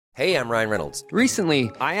Hey, I'm Ryan Reynolds.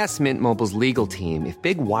 Recently, I asked Mint Mobile's legal team if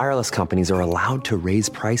big wireless companies are allowed to raise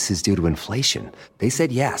prices due to inflation. They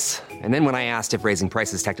said yes. And then when I asked if raising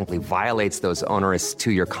prices technically violates those onerous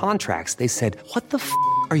two-year contracts, they said, "What the f***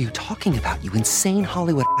 are you talking about, you insane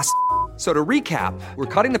Hollywood ass?" So to recap, we're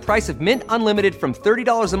cutting the price of Mint Unlimited from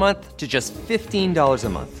 $30 a month to just $15 a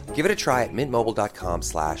month. Give it a try at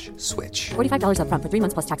mintmobile.com/switch. $45 up front for 3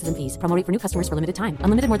 months plus taxes and fees. Promo rate for new customers for limited time.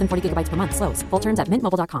 Unlimited more than 40 gigabytes per month. Slows full terms at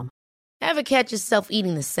mintmobile.com. Ever catch yourself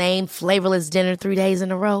eating the same flavorless dinner 3 days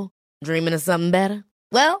in a row? Dreaming of something better?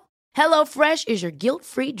 Well, HelloFresh is your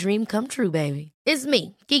guilt-free dream come true, baby. It's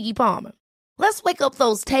me, Keke Palmer. Let's wake up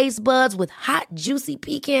those taste buds with hot, juicy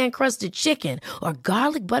pecan-crusted chicken or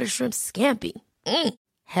garlic butter shrimp scampi.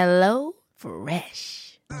 Hello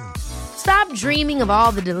Fresh. Stop dreaming of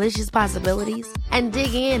all the delicious possibilities and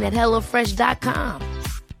dig in at HelloFresh.com.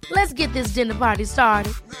 Let's get this dinner party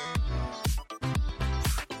started.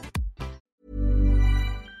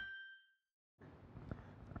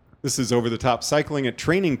 This is Over the Top Cycling at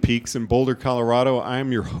Training Peaks in Boulder, Colorado.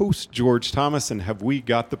 I'm your host, George Thomas, and have we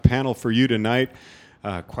got the panel for you tonight?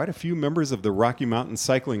 Quite a few members of the Rocky Mountain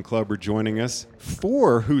Cycling Club are joining us.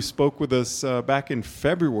 4 who spoke with us back in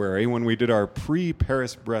February when we did our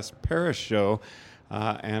pre-Paris-Brest-Paris show,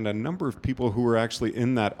 and a number of people who were actually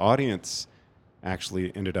in that audience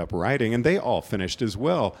actually ended up riding, and they all finished as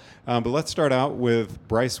well. But let's start out with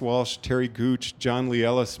Bryce Walsh, Terry Gooch, John Lee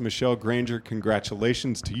Ellis, Michelle Granger.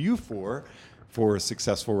 Congratulations to you for a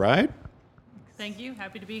successful ride. Thank you.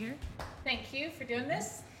 Happy to be here. Thank you for doing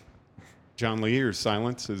this. John Lee, your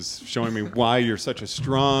silence is showing me why you're such a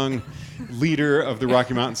strong leader of the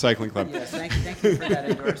Rocky Mountain Cycling Club. Yes, thank you for that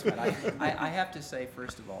endorsement. I have to say,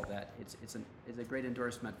 first of all, that it's a great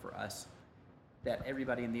endorsement for us that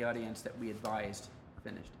everybody in the audience that we advised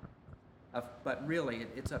finished. But really,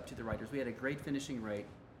 it's up to the riders. We had a great finishing rate.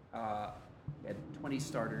 We had 20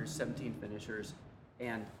 starters, 17 finishers,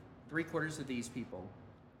 and 3/4 of these people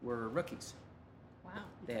were rookies. Wow.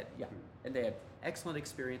 They had excellent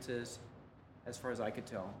experiences, as far as I could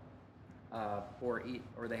tell, or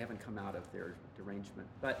they haven't come out of their derangement.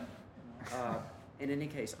 But in any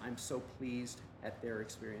case, I'm so pleased at their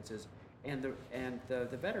experiences. And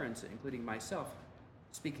the veterans, including myself,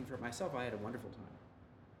 speaking for myself, I had a wonderful time.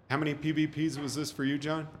 How many PBPs was this for you,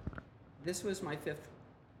 John? This was my 5th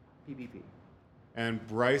PBP. And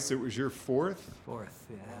Bryce, it was your 4th? 4th,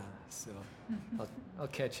 yeah. So I'll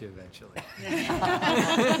catch you eventually.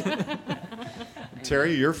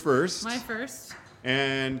 Terry, you're first. My first.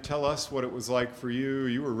 And tell us what it was like for you.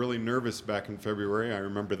 You were really nervous back in February. I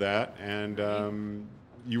remember that. And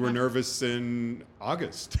you were nervous in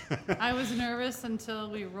August. I was nervous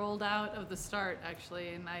until we rolled out of the start, actually,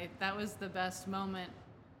 and that was the best moment,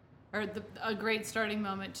 or a great starting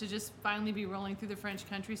moment to just finally be rolling through the French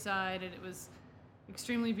countryside, and it was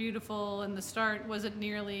extremely beautiful, and the start wasn't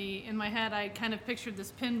nearly, in my head, I kind of pictured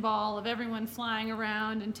this pinball of everyone flying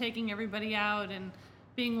around and taking everybody out and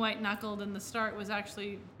being white-knuckled, and the start was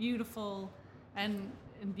actually beautiful and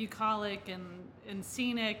bucolic and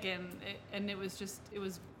scenic, and it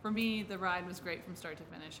was for me, the ride was great from start to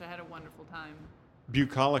finish. I had a wonderful time.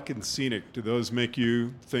 Bucolic and scenic, do those make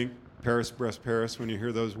you think Paris-Brest-Paris when you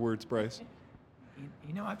hear those words, Bryce?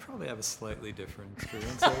 You know, I probably have a slightly different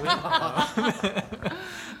experience.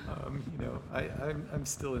 I'm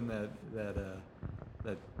still in that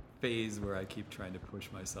phase where I keep trying to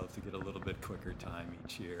push myself to get a little bit quicker time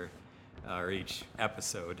each year, or each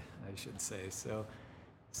episode, I should say. So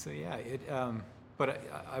yeah, but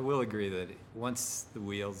I will agree that once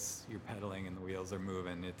you're pedaling and the wheels are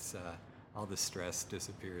moving, it's all the stress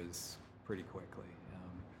disappears pretty quickly.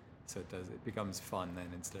 So it becomes fun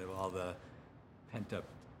then, instead of all the pent-up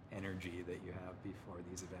energy that you have before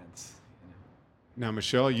these events. Now,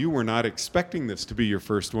 Michelle, you were not expecting this to be your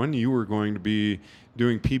first one. You were going to be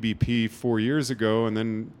doing PBP 4 years ago and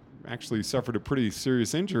then actually suffered a pretty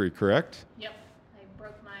serious injury, correct? Yep. I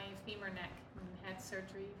broke my femur neck and had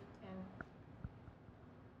surgery.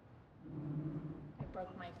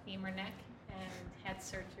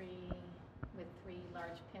 With 3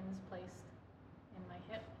 large pins placed in my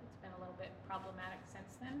hip. It's been a little bit problematic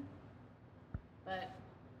since then. But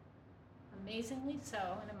amazingly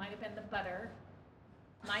so, and it might have been the butter,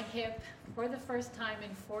 my hip, for the first time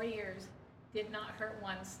in 4 years, did not hurt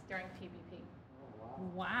once during PBP.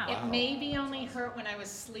 Wow. It maybe only hurt when I was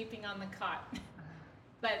sleeping on the cot.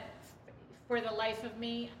 But for the life of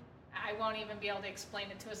me, I won't even be able to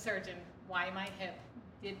explain it to a surgeon why my hip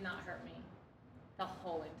did not hurt me the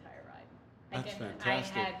whole entire ride. That's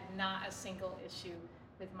fantastic. I had not a single issue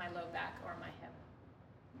with my low back or my hip.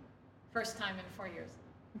 First time in 4 years.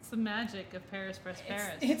 It's the magic of Paris Press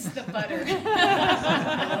Paris. It's the butter.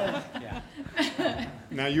 Yeah.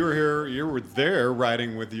 Now you were there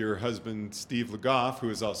riding with your husband Steve Legoff, who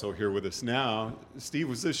is also here with us now. Steve,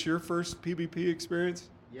 was this your first PBP experience?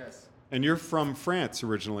 Yes, And you're from France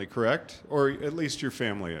originally, correct? Or at least your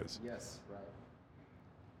family is. yes, right.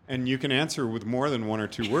 And you can answer with more than one or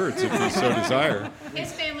two words if you so desire.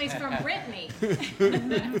 His family's from Brittany.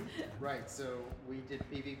 Right, so we did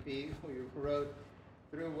PVP. We rode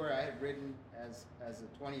through where I had ridden as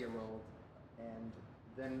a 20-year-old, and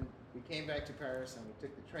then we came back to Paris and we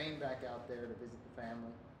took the train back out there to visit the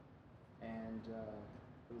family, and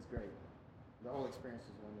it was great. The whole experience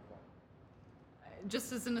was wonderful.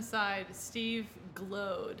 Just as an aside, Steve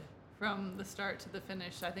glowed from the start to the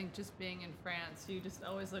finish. I think just being in France, you just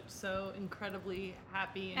always looked so incredibly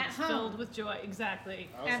happy and At just home. filled with joy. Exactly.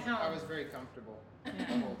 At home. I was very comfortable the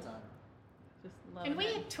whole time. Just loving And we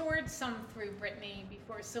it. had toured some through Brittany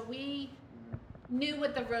before, so we knew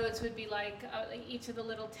what the roads would be like, each of the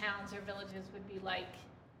little towns or villages would be like.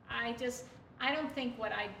 I don't think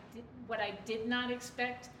what I did not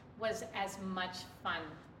expect was as much fun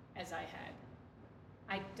as I had.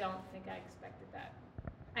 I don't think I expected that.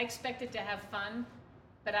 I expected to have fun,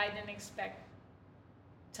 but I didn't expect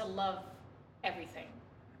to love everything.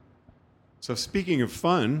 So speaking of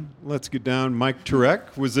fun, let's get down. Mike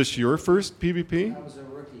Turek, was this your first PBP? I was a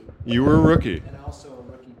rookie. You were a rookie. And also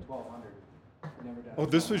a rookie 1200. Never done Oh,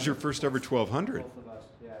 this was your first ever 1200. Both of us,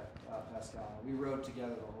 yeah, Pascal. We rode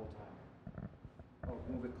together the whole time.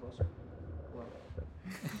 Oh, move it closer. Love it.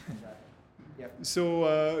 Yep,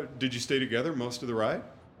 So did you stay together most of the ride?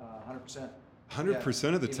 100%.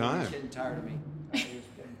 100% of the He was time. getting tired of me. He was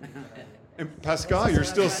getting pretty tired of me. And Pascal, you're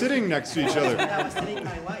still sitting next to each I other. was telling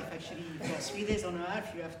my wife, actually, for 3 days and a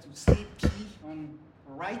half, you have to sleep, pee, and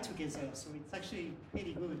ride together. So it's actually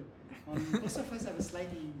pretty good. Both of us have a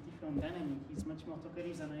slightly different dynamic. He's much more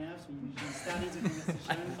talkative than I am, so we usually started the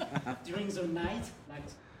conversation during the night. Like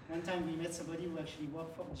one time we met somebody who actually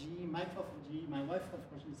worked for G, Mike worked for G, my wife worked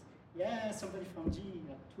for G. Yeah, somebody from G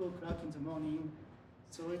at 2 o'clock in the morning.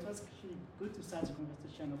 So it was actually good to start the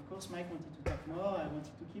conversation. Of course, Mike wanted to talk more. I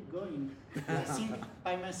wanted to keep going. I think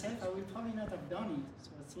by myself, I would probably not have done it.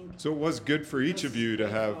 So I think. So it was good for each of you to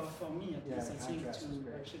have. For me, at Yeah, least, I the think contrast was to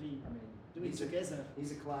great. actually I mean, do it together.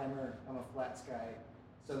 He's a climber. I'm a flats guy.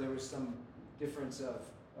 So there was some difference of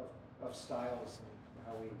styles and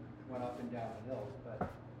how we went up and down the hills,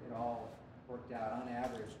 but it all worked out. On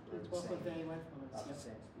average, we're It the worked same. very well for us. About the Yes.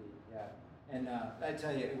 same speed, yeah. And I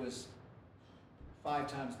tell you, it was 5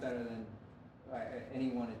 times better than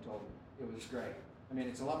anyone had told me. It was great. I mean,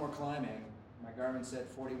 it's a lot more climbing. My Garmin said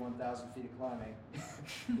 41,000 feet of climbing,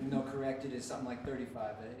 even though corrected is something like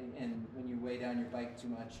 35. And when you weigh down your bike too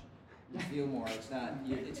much, you feel more. It's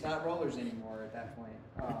not rollers anymore at that point.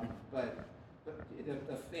 But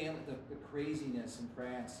the craziness in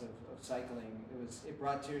France of cycling, it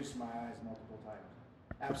brought tears to my eyes multiple times.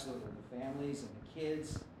 Absolutely, the families and the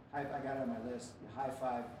kids. I got it on my list. High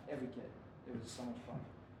five every kid. It was so much fun.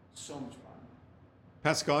 So much fun.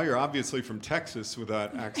 Pascal, you're obviously from Texas with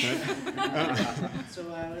that accent.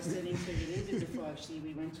 So I was telling you a little bit before, actually,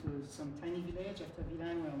 we went to some tiny village after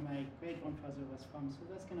Villain where my great-grandfather was from, so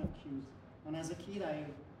that's kind of cute. And as a kid, I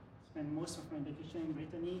spent most of my vacation in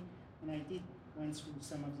Brittany, and I did went through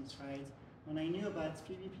some of these rides. And I knew about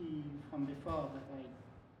PVP from before, but I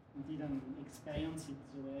didn't experience it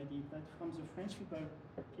the way I did. But from the French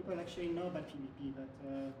people actually know about PVP, but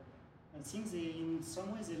I think in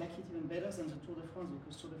some ways they like it even better than the Tour de France,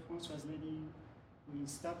 because Tour de France was really, we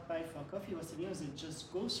stopped by for coffee, was telling us they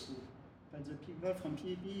just go through. But the people from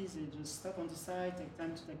PVP, they just stop on the side, take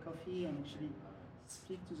time to take coffee and actually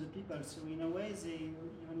speak to the people. So in a way, they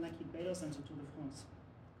even like it better than the Tour de France,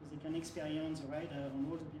 because they can experience the rider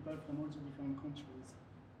and all the people from all the different countries.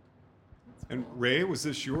 And Ray, was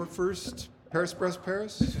this your first Paris Brest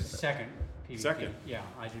Paris? This was the second PVP. Second. Yeah,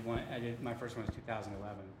 I did my first one was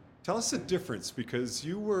 2011. Tell us the difference, because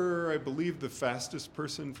you were, I believe, the fastest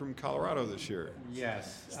person from Colorado this year.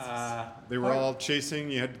 Yes. They were all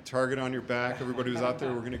chasing. You had a target on your back. Everybody was out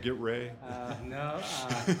there. We're going to get Ray. No.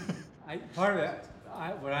 Part of it,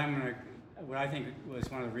 what I think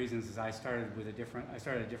was one of the reasons is I started a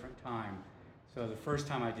different time. So the first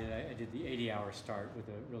time I did the 80-hour start with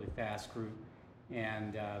a really fast group,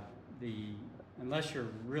 and unless you're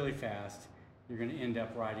really fast, you're going to end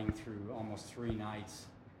up riding through almost 3 nights.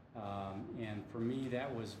 And for me,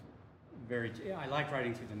 that was I like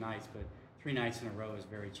riding through the nights, but 3 nights in a row is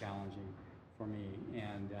very challenging for me.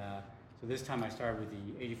 And so this time I started with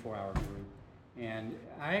the 84-hour group, and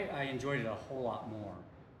I enjoyed it a whole lot more,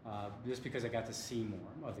 just because I got to see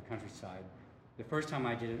more of the countryside. the first time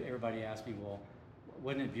I did it, everybody asked me, well,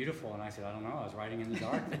 wasn't it beautiful? And I said, I don't know, I was riding in the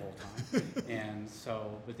dark the whole time. And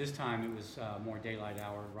so, but this time it was more daylight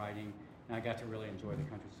hour riding, and I got to really enjoy the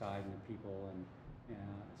countryside and the people, and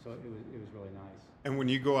so it was really nice. And when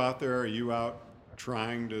you go out there, are you out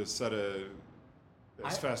trying to set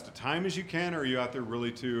as fast a time as you can, or are you out there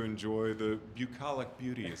really to enjoy the bucolic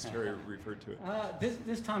beauty, as Terry referred to it?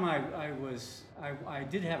 This time I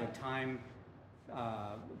did have a time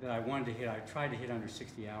that I wanted to hit. I tried to hit under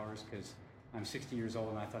 60 hours because I'm 60 years old,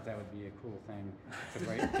 and I thought that would be a cool thing to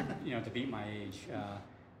break, to beat my age.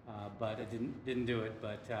 But I didn't do it.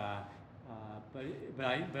 But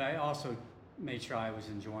I also made sure I was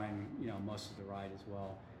enjoying most of the ride as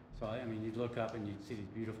well. So I mean, you'd look up and you'd see these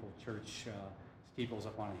beautiful church steeples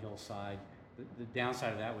up on a hillside. The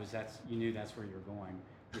downside of that was you knew that's where you were going.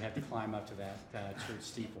 You had to climb up to that church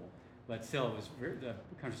steeple. But still, it was the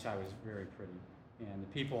countryside was very pretty, and the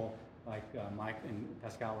people, like Mike and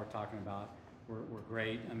Pascal were talking about, were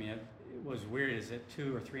great. I mean, it was weird. Is at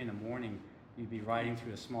 2 or 3 in the morning, you'd be riding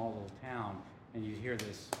through a small little town, and you'd hear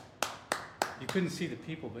this. You couldn't see the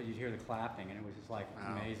people, but you'd hear the clapping, and it was just like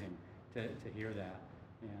amazing to hear that.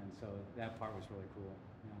 And so that part was really cool.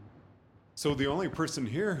 Yeah. So the only person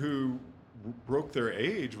here who broke their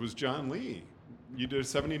age was John Lee. You did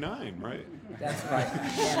 79, right? That's right.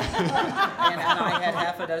 And I had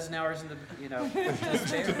half a dozen hours in the, just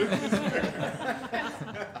there.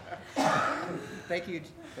 Thank you,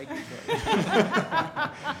 George.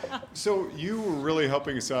 So you were really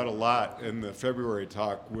helping us out a lot in the February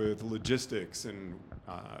talk with logistics and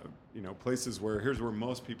places here's where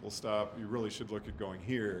most people stop. You really should look at going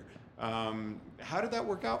here. How did that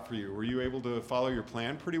work out for you? Were you able to follow your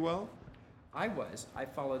plan pretty well? I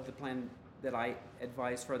followed the plan that I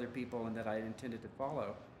advised for other people and that I intended to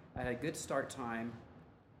follow. I had a good start time,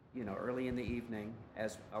 early in the evening,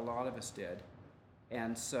 as a lot of us did.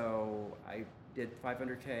 And so I did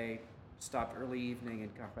 500K, stopped early evening in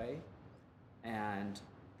Carhaix, and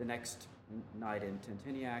the next night in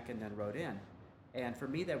Tintignac, and then rode in. And for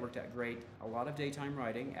me, that worked out great. A lot of daytime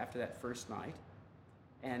riding after that first night.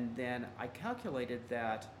 And then I calculated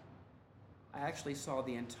that I actually saw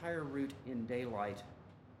the entire route in daylight,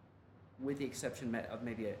 with the exception of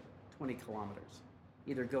maybe 20 kilometers,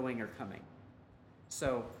 either going or coming.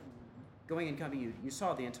 So going and coming, you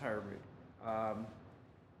saw the entire route.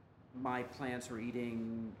 My plans for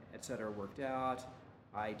eating, etc., worked out.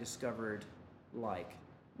 I discovered, like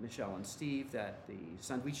Michelle and Steve, that the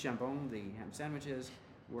sandwich jambon, the ham sandwiches,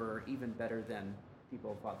 were even better than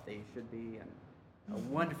people thought they should be, and a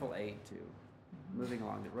wonderful aid to moving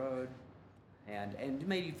along the road, and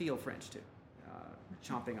made you feel French too,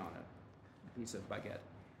 chomping on a piece of baguette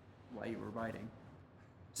while you were riding.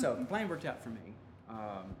 So the plan worked out for me,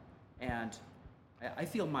 and I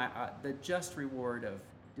feel the just reward of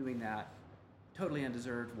doing that, totally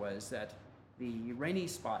undeserved, was that the rainy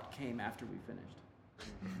spot came after we finished.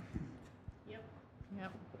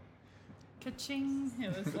 Yep. Ka-ching!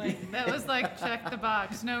 That was like check the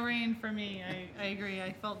box. No rain for me. I agree.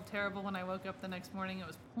 I felt terrible when I woke up the next morning. It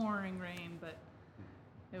was pouring rain, but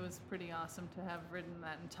it was pretty awesome to have ridden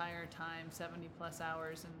that entire time, 70 plus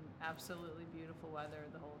hours, in absolutely beautiful weather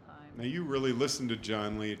the whole time. Now you really listened to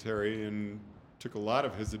John Lee, Terry, and took a lot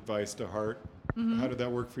of his advice to heart. Mm-hmm. How did that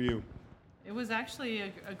work for you? It was actually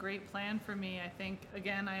a great plan for me. I think,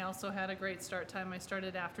 again, I also had a great start time. I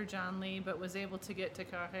started after John Lee, but was able to get to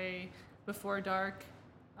Carhaix before dark,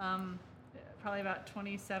 probably about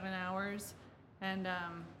 27 hours, and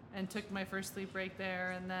took my first sleep break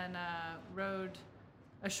there, and then rode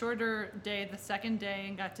a shorter day the second day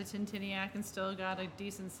and got to Tintignac and still got a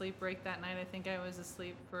decent sleep break that night. I think I was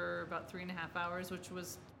asleep for about 3.5 hours, which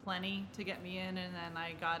was plenty to get me in, and then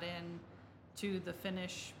I got in to the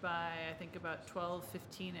finish by, I think, about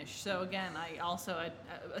 12:15ish. So again, I also,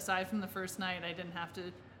 aside from the first night, I didn't have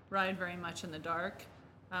to ride very much in the dark.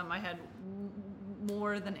 I had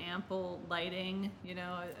more than ample lighting.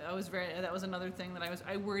 That was another thing that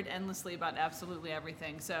I worried endlessly about absolutely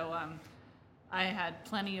everything. So I had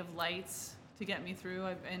plenty of lights to get me through.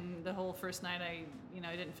 And the whole first night, I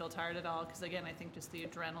didn't feel tired at all, because again, I think just the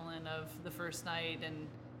adrenaline of the first night, and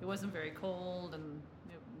it wasn't very cold, and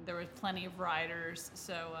there was plenty of riders.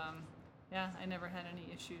 So I never had any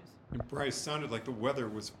issues. And Bryce, sounded like the weather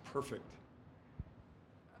was perfect.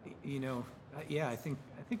 I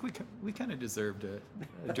think we kind of deserved a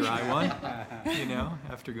dry one,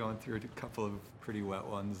 after going through a couple of pretty wet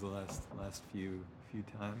ones the last few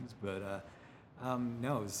times. But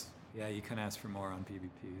you couldn't ask for more on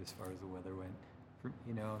PVP as far as the weather went.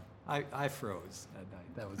 I froze at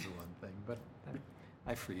night. That was the one thing, but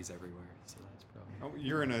I freeze everywhere, so that's probably. Oh,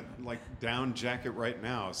 you're in a down jacket right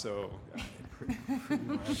now, so. Pretty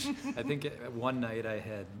much. I think one night I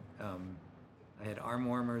had arm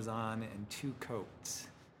warmers on and 2 coats,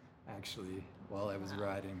 actually, while I was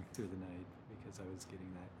riding through the night because I was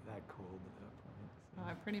getting that cold at that point. So.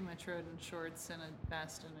 I pretty much rode in shorts and a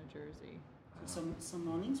vest and a jersey. Some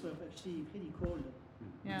mornings were actually pretty cold.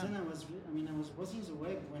 Yeah. And then I was watching the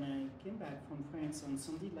web when I came back from France, and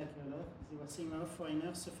somebody they were saying a lot of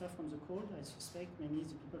foreigners suffer from the cold. I suspect maybe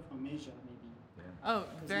the people from Asia, maybe. Yeah. Oh,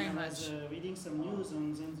 very much. I was reading some news,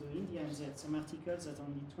 and then the Indians had some articles that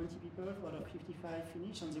only 20 people out of 55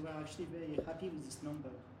 finished, and they were actually very happy with this number.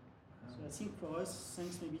 So I think for us,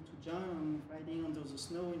 thanks maybe to John riding under the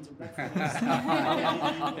snow in the Black Forest,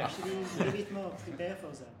 we actually a little bit more prepared for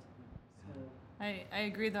that. I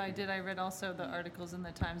agree, though. I read also the articles in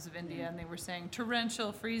the Times of India, and they were saying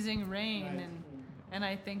torrential, freezing rain, Right. and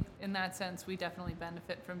I think in that sense we definitely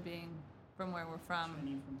benefit from being from where we're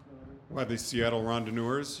from. Why the Seattle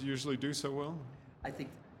randonneurs usually do so well? I think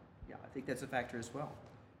that's a factor as well.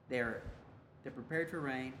 They're prepared for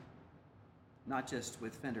rain, not just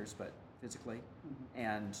with fenders, but physically,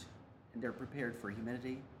 and they're prepared for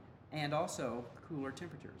humidity, and also cooler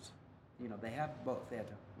temperatures. You know, they have both. They have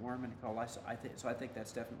to warm and cold life. So I think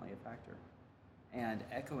that's definitely a factor. And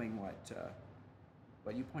echoing what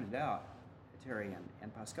you pointed out, Terry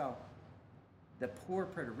and Pascal, the poor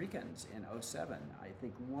Puerto Ricans in 2007, I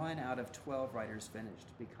think 1 out of 12 riders finished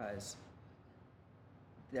because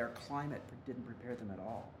their climate didn't prepare them at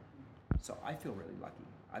all. So I feel really lucky.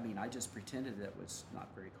 I mean, I just pretended it was not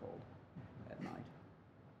very cold at night,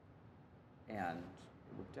 and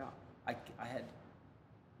it worked out. I had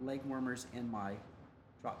leg warmers in my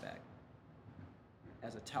drop bag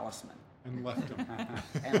as a talisman. And left them.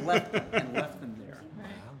 and left them there. Right.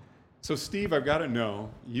 So, Steve, I've got to know,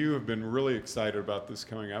 you have been really excited about this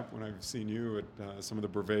coming up when I've seen you at some of the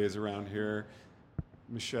brevets around here.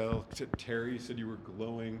 Michelle, Terry, you said you were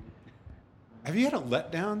glowing. Have you had a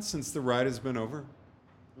letdown since the ride has been over?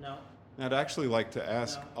 No. I'd actually like to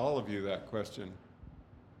ask all of you that question.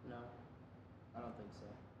 No, I don't think so.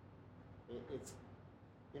 It's,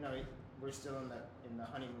 we're still in the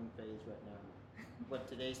honeymoon phase right now. But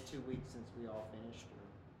today's 2 weeks since we all finished.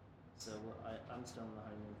 So I'm still in the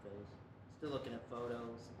honeymoon phase. Still looking at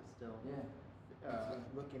photos. Still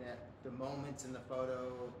looking at the moments in the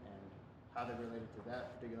photo and how they related to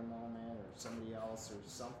that particular moment or somebody else or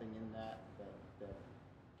something in that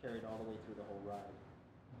carried all the way through the whole ride.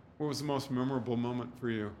 What was the most memorable moment for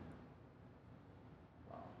you?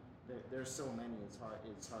 Wow, there's so many. It's hard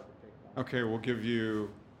to pick one. Okay, we'll give you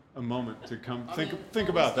a moment to come think when we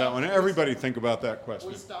about that stopped- one. Everybody think about that question.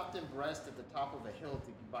 We stopped in Brest at the top of a hill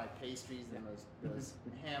to buy pastries and those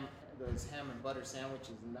ham and butter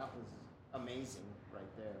sandwiches, and that was amazing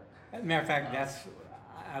right there. As a matter of fact,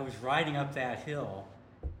 I was riding up that hill,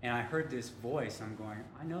 and I heard this voice. I'm going,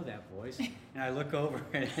 I know that voice. And I look over,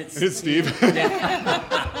 and it's Steve.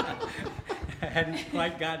 I hadn't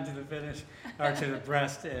quite gotten to the finish, or to the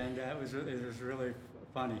Brest, and it was really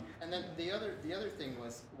funny. And then the other thing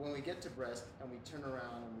was when we get to Brest and we turn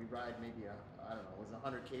around and we ride maybe it was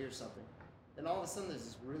 100K or something. Then all of a sudden there's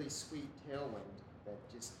this really sweet tailwind that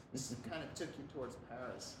just kind of took you towards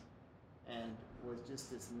Paris, and was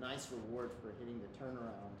just this nice reward for hitting the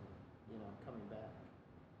turnaround, and, coming back.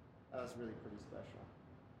 That was really pretty special.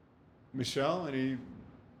 Michelle, any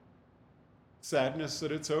sadness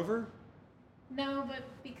that it's over? No, but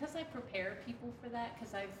because I prepare people for that,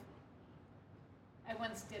 because I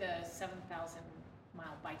once did a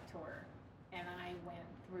 7,000-mile bike tour, and I went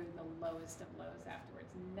through the lowest of lows afterwards.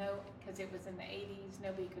 Because it was in the 80s,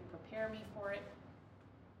 nobody could prepare me for it.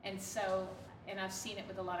 And so, and I've seen it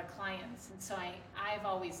with a lot of clients, and so I've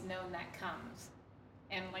always known that comes.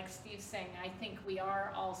 And like Steve's saying, I think we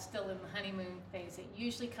are all still in the honeymoon phase. It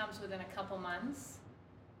usually comes within a couple months.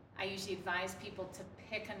 I usually advise people to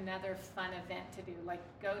pick another fun event to do, like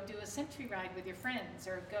go do a century ride with your friends,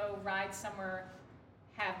 or go ride somewhere,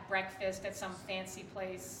 have breakfast at some fancy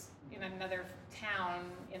place in another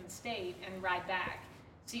town in the state, and ride back.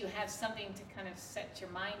 So you have something to kind of set your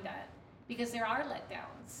mind at. Because there are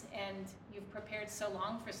letdowns, and you've prepared so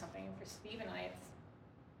long for something. And for Steve and I, it's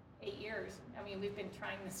 8 years. I mean, we've been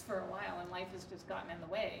trying this for a while, and life has just gotten in the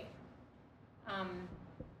way.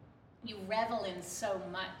 You revel in so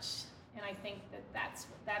much, and I think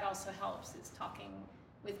that also helps, is talking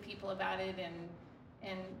with people about it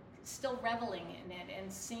and still reveling in it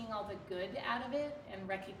and seeing all the good out of it, and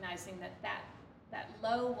recognizing that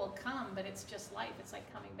low will come, but it's just life. It's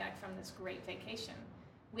like coming back from this great vacation.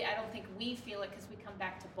 I don't think we feel it because we come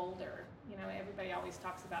back to Boulder. Everybody always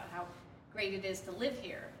talks about how great it is to live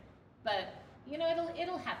here. But you know,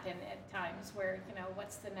 it'll happen at times where, you know,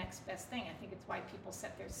 what's the next best thing? I think it's why people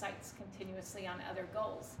set their sights continuously on other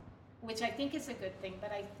goals, which I think is a good thing,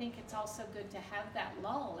 but I think it's also good to have that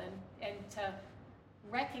lull and to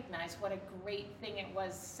recognize what a great thing it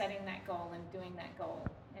was setting that goal and doing that goal.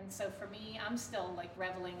 And so for me, I'm still like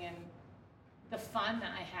reveling in the fun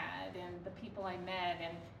I had and the people I met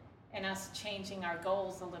and us changing our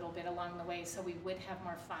goals a little bit along the way so we would have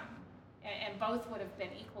more fun. And both would have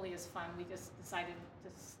been equally as fun. We just decided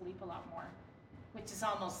to sleep a lot more, which is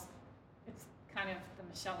almost, it's kind of the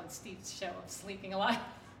Michelle and Steve's show of sleeping a lot.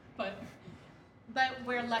 But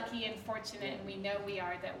we're lucky and fortunate, and we know we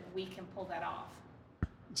are, that we can pull that off.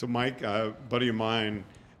 So Mike, a buddy of mine,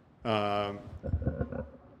 Adam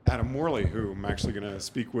Morley, who I'm actually going to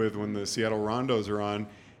speak with when the Seattle Rondos are on,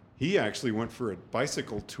 he actually went for a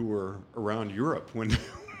bicycle tour around Europe when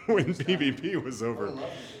PvP was over. I would love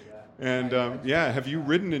to do that. And have you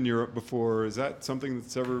ridden in Europe before? Is that something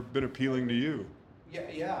that's ever been appealing to you?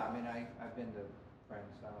 Yeah. I mean, I've been to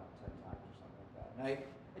France 10 times or something like that. And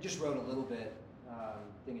I just rode a little bit. I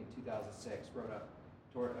think in 2006, rode up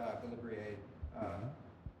Tour Galibier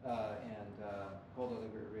and Col de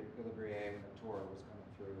Galibier when the tour was coming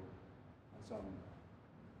through on some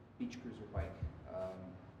beach cruiser bike,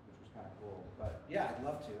 which was kind of cool. But yeah, I'd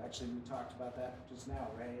love to. Actually, we talked about that just now.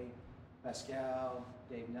 Ray, Pascal,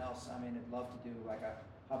 Dave Nelson. I mean, I'd love to do like a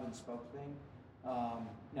hub and spoke thing.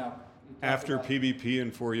 Now, after PvP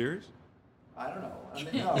in 4 years? I don't know. I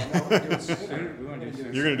mean, no, we're going to do it sooner.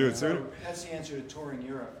 You're going to do it sooner? So that's the answer to touring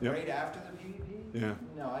Europe. Yep. Right after the PvP? Yeah.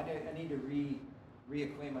 No, I need to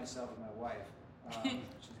reacquaint myself with my wife.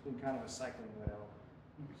 She's been kind of a cycling widow.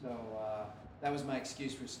 So that was my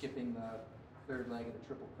excuse for skipping the third leg of the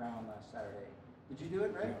Triple Crown last Saturday. Did you do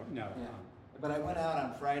it, right? No. Yeah. But I went out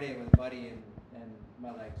on Friday with a buddy, and my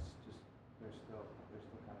legs they're still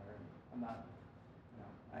kind of hurting. I'm not,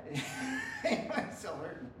 I'm still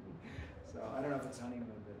hurting. So I don't know if it's honeymoon,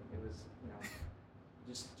 but it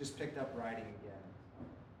was, just picked up riding again.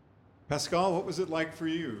 Pascal, what was it like for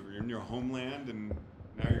you? You're in your homeland, and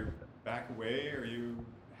now you're back away. Are you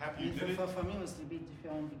happy you did it? For me, it was a bit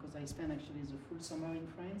different because I spent actually the full summer in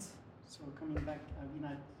France. So coming back,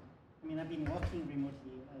 I've been working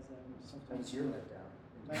remotely as a software. That was your letdown.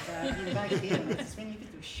 But I've been back here, and it's been a bit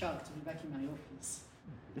of a shock to be back in my office.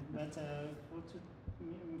 But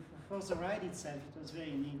for the ride itself, it was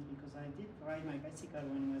very neat because I did ride my bicycle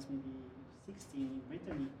when I was maybe 16 in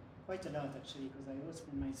Brittany, quite a lot actually, because I always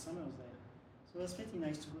spent my summers there. So it was pretty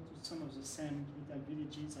nice to go to some of the same little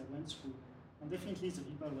villages I went through. And definitely the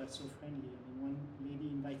people were so friendly. I mean, one lady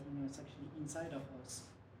inviting us actually inside her house.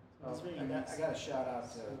 So it was very nice. I got a shout out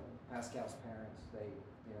to Pascal's parents. They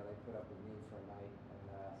put up with me for a night, and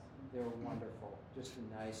they were wonderful. Just a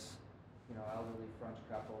nice, elderly French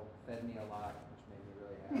couple. Fed me a lot, which made me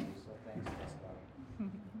really happy. So thanks, Pascal.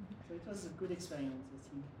 So it was a good experience, I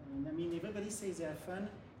think. I mean, everybody says they are fun.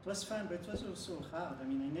 It was fun, but it was also hard. I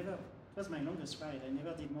mean, it was my longest ride. I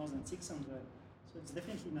never did more than 600. So it's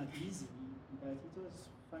definitely not easy, but it was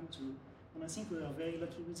fun too. And I think we were very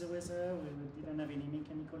lucky with the weather. We didn't have any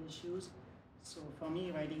mechanical issues. So for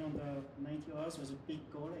me, riding on the 90 hours was a big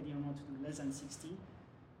goal. I didn't want to do less than 60,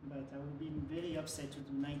 but I would be very upset to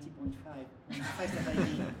do 90.5. And the fact that I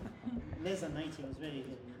did less than 90, I was very, very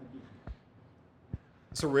happy.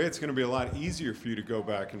 So Ray, it's going to be a lot easier for you to go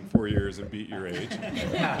back in 4 years and beat your age.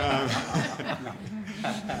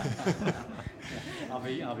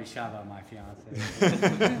 I'll be shot by my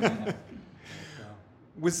fiance.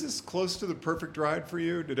 Was this close to the perfect ride for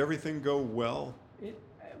you? Did everything go well?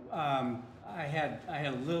 I had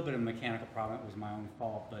a little bit of a mechanical problem. It was my own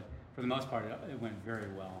fault, but for the most part, it went very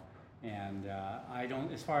well. And I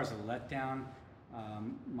don't, as far as a letdown,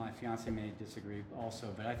 my fiance may disagree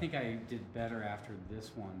also, but I think I did better after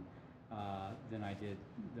this one than I did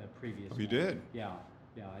the previous one. You did? Yeah.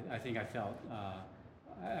 I think I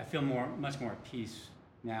feel much more at peace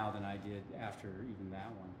now than I did after even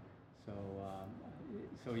that one.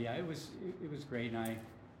 So yeah, it was great, and I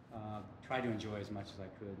tried to enjoy as much as I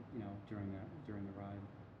could, during the ride.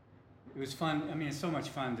 It was fun. I mean, it's so much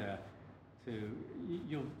fun to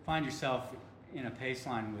you'll find yourself in a pace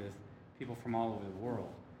line with people from all over the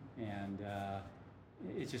world, and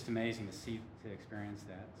it's just amazing to experience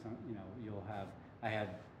that. I had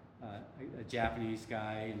a Japanese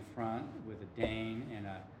guy in front with a Dane and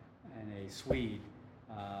a Swede,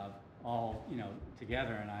 all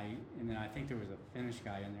together, and then I think there was a Finnish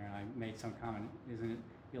guy in there, and I made some comment, isn't it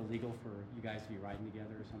illegal for you guys to be riding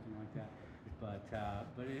together or something like that?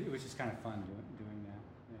 But it was just kind of fun doing that.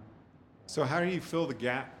 Yeah. So how do you fill the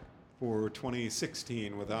gap for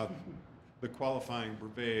 2016 without the qualifying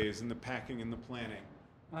brevets and the packing and the planning?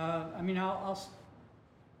 I mean, I'm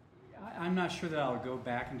not sure that I'll go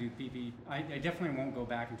back and do PB. I definitely won't go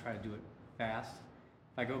back and try to do it fast.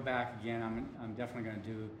 If I go back again, I'm definitely going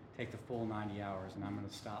to take the full 90 hours, and I'm going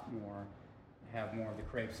to stop more, have more of the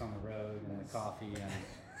crepes on the road and the coffee,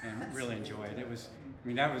 and really enjoy it. That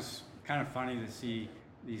was kind of funny to see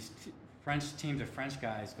these French teams of French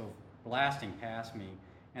guys go blasting past me,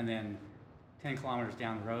 and then 10 kilometers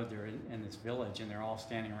down the road, they're in this village, and they're all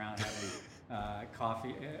standing around having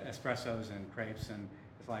coffee, espressos, and crepes, and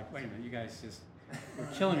it's like, wait a minute, you guys just were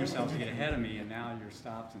killing yourselves to get ahead of me, and now you're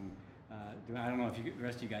stopped. And I don't know if the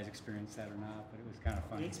rest of you guys experienced that or not, but it was kind of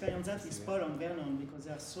fun. We experienced that with Paul and Vernon because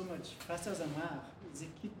they are so much faster than we are. They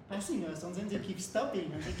keep passing us, and then they keep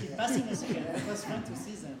stopping, and they keep passing us again. It was fun to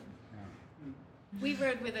see them. We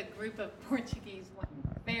rode with a group of Portuguese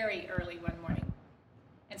very early one morning,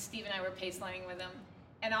 and Steve and I were pace lining with them,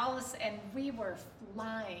 and we were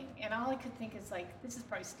flying, and all I could think is like, this is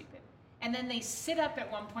probably stupid. And then they sit up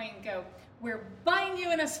at one point and go, "We're buying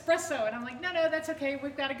you an espresso," and I'm like, no, that's okay.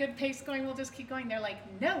 We've got a good pace going. We'll just keep going. They're like,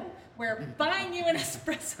 "No, we're buying you an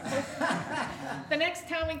espresso." The next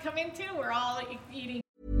town we come into, we're all eating.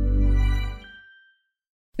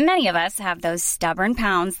 Many of us have those stubborn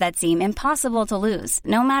pounds that seem impossible to lose,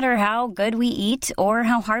 no matter how good we eat or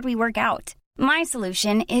how hard we work out. My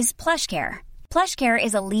solution is PlushCare. PlushCare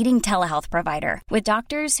is a leading telehealth provider with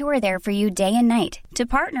doctors who are there for you day and night to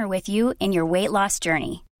partner with you in your weight loss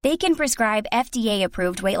journey. They can prescribe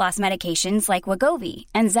FDA-approved weight loss medications like Wegovy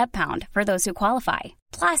and Zepbound for those who qualify.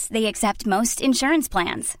 Plus, they accept most insurance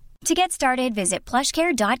plans. To get started, visit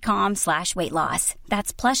plushcare.com/weightloss.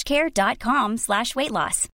 That's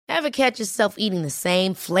plushcare.com/weightloss. Ever catch yourself eating the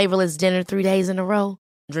same flavorless dinner 3 days in a row?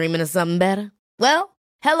 Dreaming of something better? Well,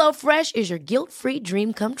 HelloFresh is your guilt-free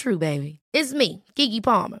dream come true, baby. It's me, Keke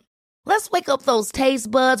Palmer. Let's wake up those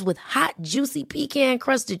taste buds with hot, juicy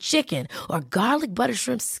pecan-crusted chicken or garlic butter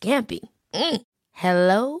shrimp scampi.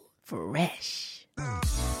 Hello Fresh.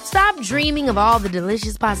 Stop dreaming of all the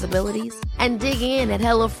delicious possibilities and dig in at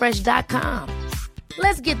HelloFresh.com.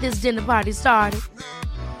 Let's get this dinner party started.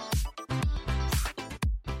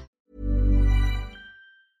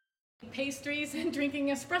 Pastries and drinking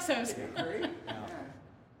espressos.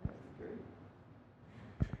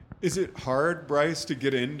 Is it hard, Bryce, to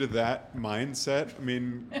get into that mindset? I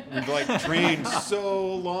mean, we've trained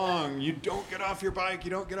so long. You don't get off your bike.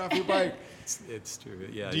 It's true,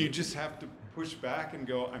 yeah. Do you just have to push back and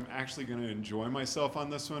go, I'm actually going to enjoy myself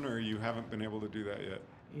on this one, or you haven't been able to do that yet?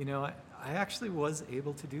 You know, I actually was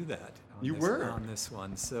able to do that. On this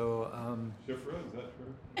one. So, Shifra, is that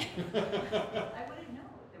true? I wouldn't know.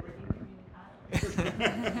 There were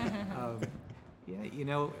yeah, you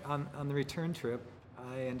know, on the return trip,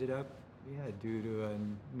 I ended up, due to a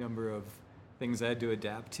number of things I had to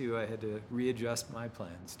adapt to, I had to readjust my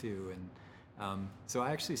plans too. And so I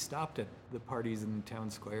actually stopped at the parties in town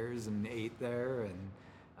squares and ate there.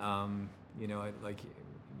 And, you know,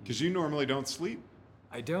 because you normally don't sleep.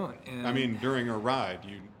 I don't. And I mean, during a ride,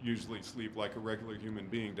 you usually sleep like a regular human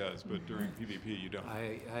being does, but during PvP, you don't.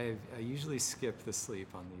 I usually skip the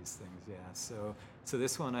sleep on these things, yeah. So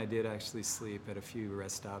this one I did actually sleep at a few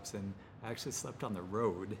rest stops, and I actually slept on the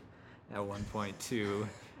road at one point too.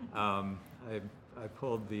 I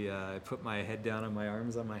put my head down on my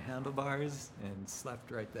arms on my handlebars and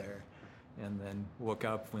slept right there, and then woke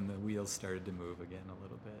up when the wheels started to move again a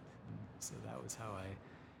little bit. And so that was how it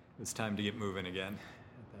was time to get moving again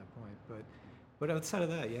at that point. But outside of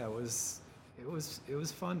that, yeah, it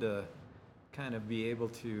was fun to kind of be able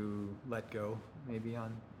to let go maybe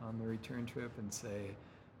on the return trip and say,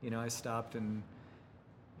 you know, I stopped and,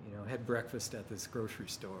 you know, had breakfast at this grocery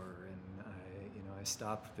store, and I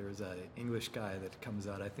stopped. There's an English guy that comes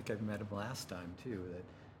out. I think I've met him last time too. That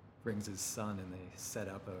brings his son, and they set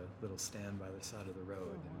up a little stand by the side of the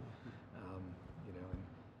road, and you know, and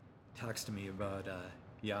talks to me about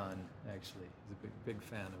Jan. Actually, he's a big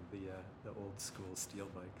fan of the old school steel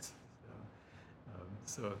bikes.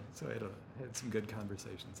 So I had some good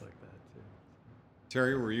conversations like that too.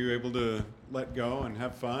 Terry, were you able to let go and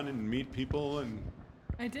have fun and meet people? And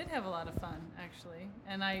I did have a lot of fun, actually.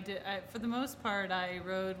 And for the most part, I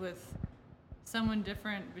rode with someone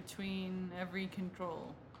different between every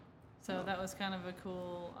control. So that was kind of a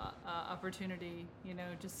cool opportunity. You know,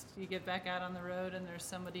 just you get back out on the road and there's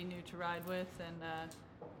somebody new to ride with, and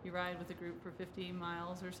you ride with a group for 50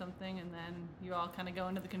 miles or something, and then you all kind of go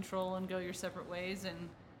into the control and go your separate ways and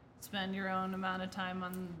spend your own amount of time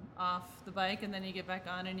off the bike, and then you get back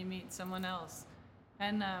on and you meet someone else.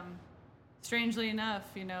 And strangely enough,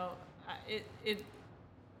 you know, it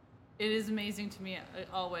it is amazing to me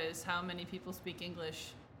always how many people speak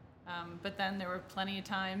English. But then there were plenty of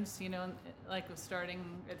times, like starting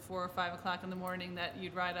at 4 or 5 o'clock in the morning, that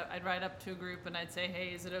I'd ride up to a group and I'd say,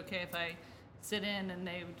 hey, is it okay if I sit in? And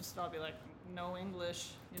they would just all be like, no English,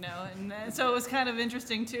 And so it was kind of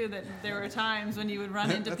interesting too that there were times when you would run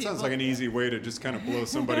into that people. That sounds like an easy way to just kind of blow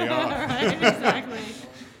somebody off. Right, exactly.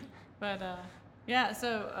 But yeah,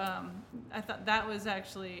 so I thought that was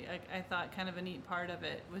actually, I thought kind of a neat part of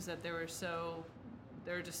it was that there were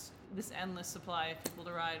just this endless supply of people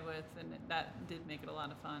to ride with, and that did make it a lot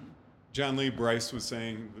of fun. John Lee Bryce was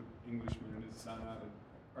saying the Englishman is not.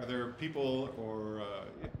 Are there people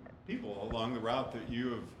people along the route that you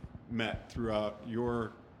have met throughout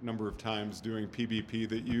your number of times doing PBP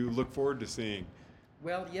that you look forward to seeing?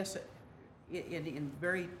 Well, yes, in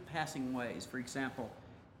very passing ways. For example,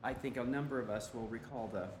 I think a number of us will recall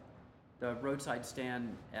the roadside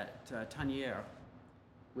stand at Tanière,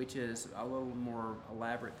 which is a little more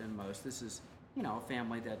elaborate than most. This is, a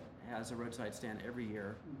family that has a roadside stand every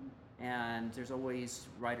year, and there's always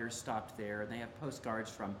riders stopped there, and they have postcards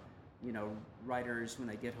from, riders when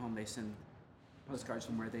they get home, they send postcards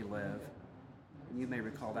from where they live. You may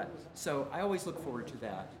recall that. So I always look forward to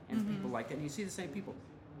that, and people like that. And you see the same people.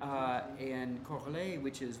 In Courlay,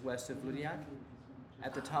 which is west of Loudiac,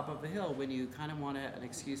 at the top of the hill, when you kind of want an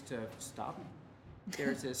excuse to stop,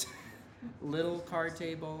 there's this little card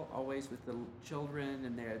table, always with the children,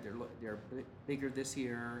 and they're bigger this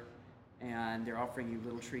year, and they're offering you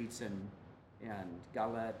little treats and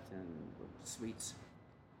galette and sweets.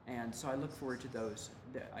 And so I look forward to those.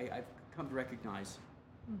 I've come to recognize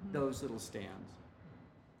those little stands.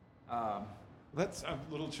 That's a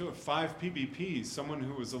little show of 5 PBPs. Someone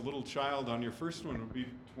who was a little child on your first one would be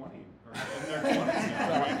 20, or in their 20s now.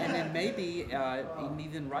 Well, and then maybe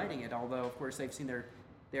even riding it, although of course they've seen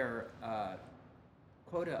their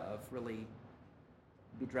quota of really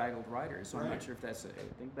bedraggled riders, so I'm not sure if that's a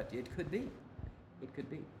thing, but it could be. It could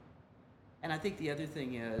be. And I think the other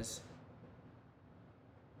thing is,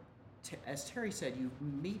 as Terry said, you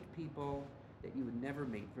meet people that you would never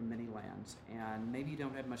meet from many lands, and maybe you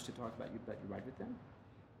don't have much to talk about, but you ride with them.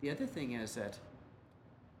 The other thing is that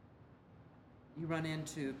you run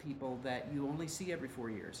into people that you only see every 4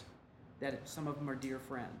 years, that some of them are dear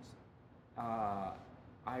friends.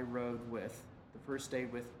 I rode with, the first day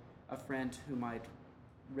with a friend whom I'd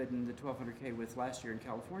ridden the 1200K with last year in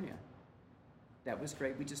California. That was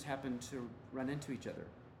great. We just happened to run into each other.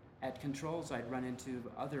 At controls, I'd run into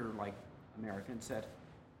other Americans that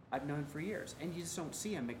I've known for years, and you just don't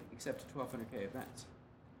see them except at 1200K events.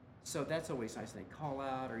 So that's always nice. They call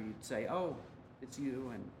out, or you'd say, "Oh, it's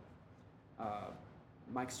you." And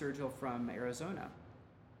Mike Sturgill from Arizona,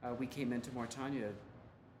 we came into Mortania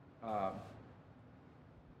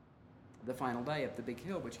the final day of the big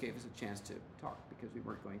hill, which gave us a chance to talk because we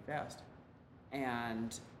weren't going fast.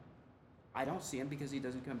 And I don't see him because he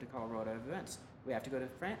doesn't come to Colorado events. We have to go to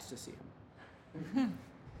France to see him.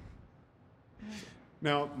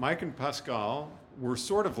 Now, Mike and Pascal were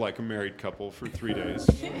sort of like a married couple for 3 days,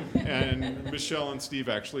 and Michelle and Steve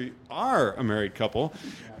actually are a married couple.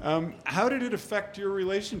 How did it affect your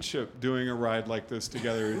relationship doing a ride like this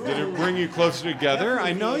together? Did it bring you closer together?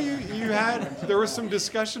 I know there was some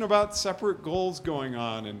discussion about separate goals going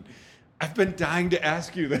on, and I've been dying to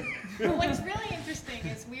ask you that. Well, what's really interesting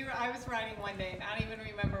is I was riding one day, and I don't even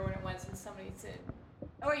remember when it was, and somebody said,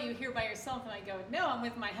 "Oh, are you here by yourself?" And I go, "No, I'm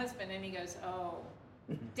with my husband." And he goes, "Oh,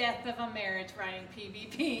 death of a marriage riding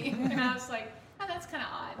PBP." And I was like, "Oh, that's kind of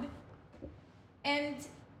odd." And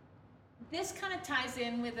this kind of ties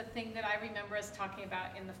in with a thing that I remember us talking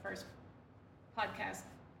about in the first podcast,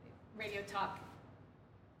 Radio Talk,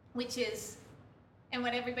 which is, and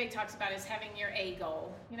what everybody talks about is having your A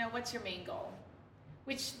goal. What's your main goal?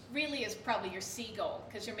 Which really is probably your C goal,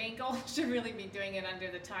 because your main goal should really be doing it under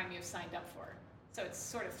the time you've signed up for. So it's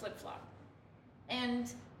sort of flip-flop.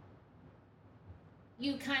 And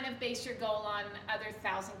you kind of base your goal on other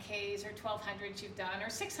 1,000 Ks or 1,200s you've done or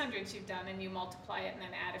 600s you've done, and you multiply it and then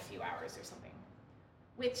add a few hours or something,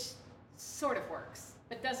 which sort of works,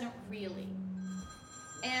 but doesn't really.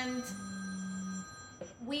 And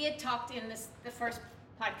we had talked in the first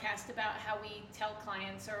podcast about how we tell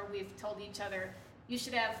clients, or we've told each other, you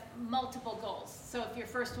should have multiple goals. So if your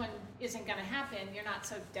first one isn't going to happen, you're not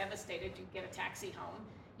so devastated you get a taxi home.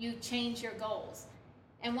 You change your goals.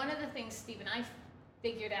 And one of the things Steve and I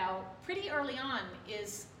figured out pretty early on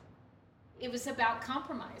is it was about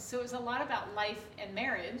compromise. So it was a lot about life and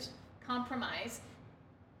marriage, compromise.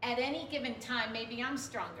 At any given time, maybe I'm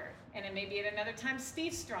stronger, and then maybe at another time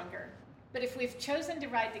Steve's stronger. But if we've chosen to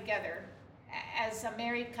ride together as a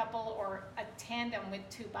married couple or a tandem with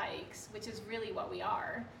two bikes, which is really what we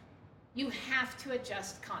are, you have to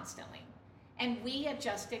adjust constantly. And we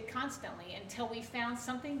adjusted constantly until we found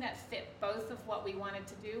something that fit both of what we wanted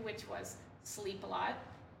to do, which was sleep a lot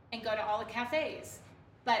and go to all the cafes,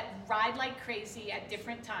 but ride like crazy at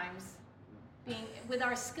different times. Being with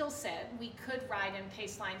our skill set, we could ride in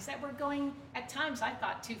pace lines that were going at times, I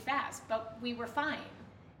thought, too fast, but we were fine.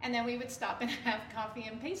 And then we would stop and have coffee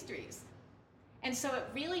and pastries. And so it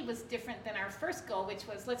really was different than our first goal, which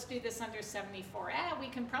was, let's do this under 74. We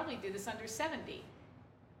can probably do this under 70.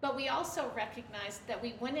 But we also recognized that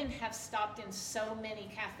we wouldn't have stopped in so many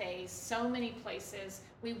cafes, so many places.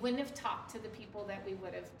 We wouldn't have talked to the people that we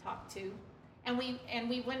would have talked to. And we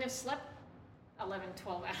wouldn't have slept 11,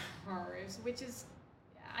 12 hours, which is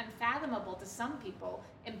unfathomable to some people,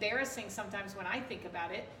 embarrassing sometimes when I think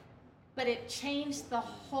about it. But it changed the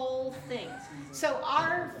whole thing. So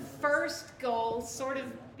our first goal sort of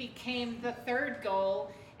became the third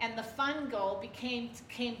goal, and the fun goal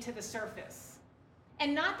came to the surface.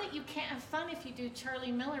 And not that you can't have fun if you do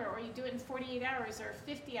Charlie Miller, or you do it in 48 hours, or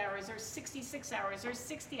 50 hours, or 66 hours, or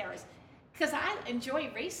 60 hours, because I enjoy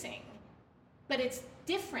racing, but it's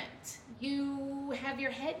different. You have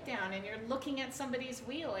your head down, and you're looking at somebody's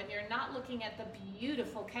wheel, and you're not looking at the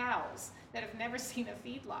beautiful cows that have never seen a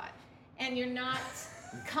feedlot. And you're not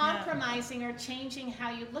compromising or changing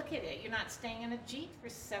how you look at it. You're not staying in a Jeep for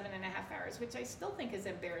 7.5 hours, which I still think is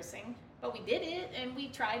embarrassing. But we did it, and we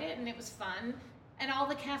tried it, and it was fun. And all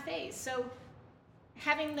the cafes. So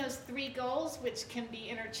having those three goals, which can be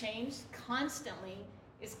interchanged constantly,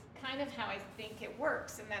 is kind of how I think it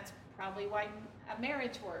works. And that's probably why a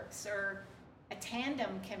marriage works, or a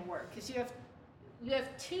tandem can work. Because you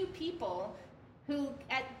have two people who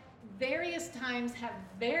at various times have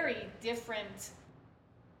very different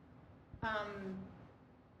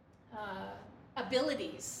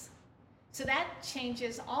abilities. So that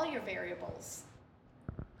changes all your variables.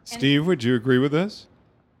 Steve, would you agree with this?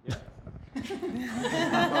 Yeah. A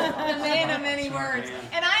man of many words.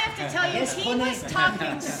 And I have to tell you, he was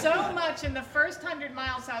talking so much in the first 100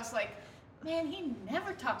 miles, I was like, man, he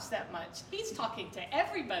never talks that much. He's talking to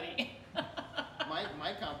everybody.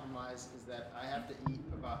 My compromise is that I have to eat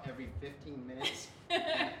about every 15 minutes,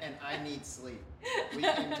 and I need sleep. We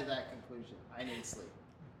came to that conclusion. I need sleep.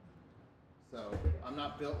 So I'm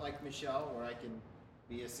not built like Michelle, where I can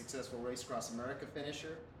be a successful Race Across America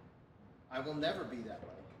finisher. I will never be that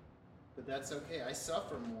way, but that's okay. I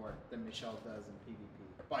suffer more than Michelle does in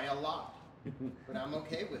PVP, by a lot, but I'm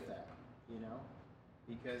okay with that,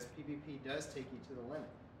 because PVP does take you to the limit.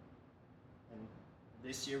 And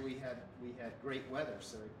this year we had great weather,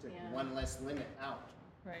 so it took one less limit out.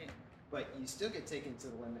 Right. But you still get taken to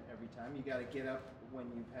the limit every time. You got to get up when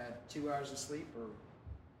you've had 2 hours of sleep or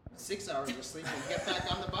 6 hours of sleep and get back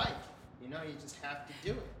on the bike. You just have to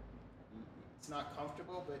do it. It's not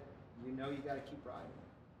comfortable, but you got to keep riding.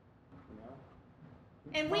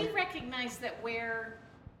 And we recognize that where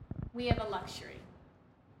we have a luxury,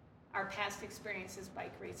 our past experience as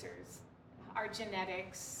bike racers, our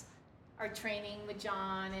genetics, our training with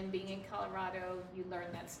John and being in Colorado, you learn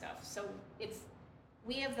that stuff. So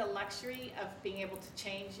we have the luxury of being able to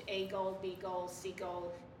change A goal, B goal, C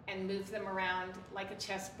goal, and move them around like a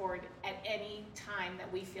chessboard at any time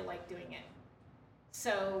that we feel like doing it.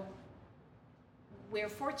 So we're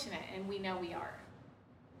fortunate, and we know we are.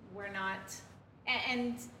 We're not,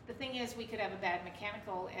 and the thing is, we could have a bad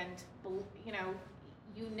mechanical, and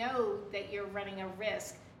you know that you're running a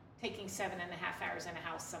risk taking 7.5 hours in a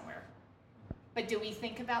house somewhere. But do we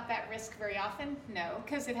think about that risk very often? No,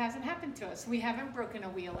 because it hasn't happened to us. We haven't broken a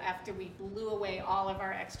wheel after we blew away all of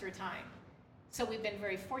our extra time. So we've been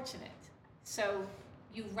very fortunate. So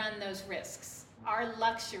you run those risks. Our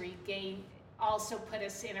luxury gain also put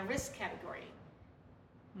us in a risk category,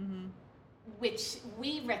 which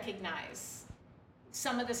we recognize.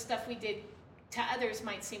 Some of the stuff we did to others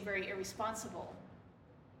might seem very irresponsible.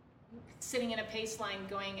 Sitting in a pace line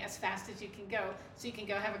going as fast as you can go so you can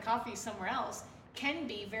go have a coffee somewhere else can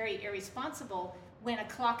be very irresponsible when a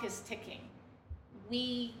clock is ticking.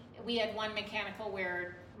 We had one mechanical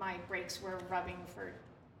where my brakes were rubbing for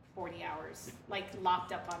 40 hours, like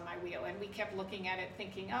locked up on my wheel, and we kept looking at it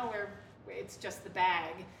thinking, it's just the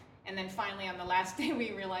bag. And then finally on the last day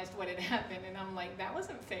we realized what had happened, and I'm like, that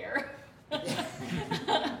wasn't fair.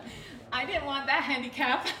 I didn't want that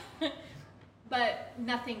handicap. But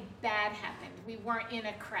nothing bad happened. We weren't in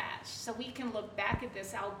a crash. So we can look back at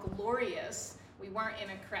this, how glorious we weren't in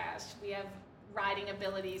a crash. We have riding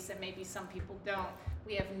abilities that maybe some people don't.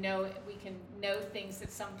 We can know things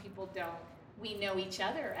that some people don't. we know each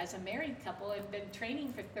other as a married couple and been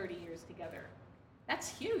training for 30 years together. That's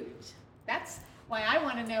huge. That's why I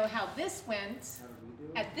want to know how this went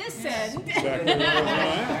at this end. Exactly what I was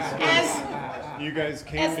gonna ask. You guys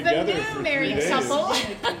came together the for new 3 married days. couple.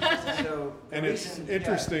 So the And it's reason-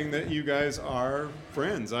 interesting that you guys are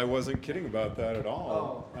friends. I wasn't kidding about that at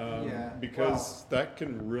all. yeah. Because that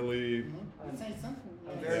can really. I'm, Say something.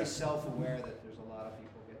 I'm yeah. very self-aware that there's a lot of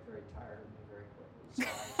people get very tired of me very quickly. So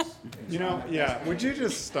it's You know, not my yeah. best Would you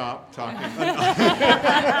just stop talking?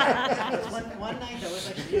 one night I was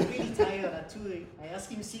actually really tired at 2. I asked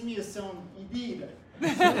him to sing me a song. He did. You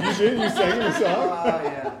did? You sang a song? Oh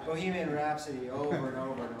yeah, Bohemian Rhapsody over and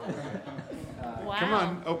over and over. Wow. Come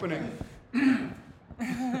on, opening.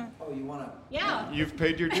 Oh, you wanna? Yeah. You've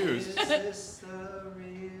paid your dues. Is this the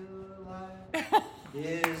real life?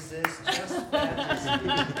 Is this just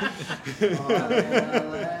fantasy? On a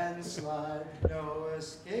landslide, no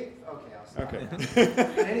escape. Okay, I'll stop. Okay.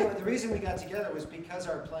 Anyway, the reason we got together was because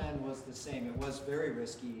our plan was the same. It was very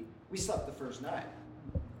risky. We slept the first night.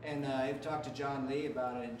 And I talked to John Lee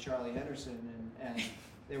about it and Charlie Henderson, and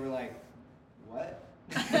they were like, what?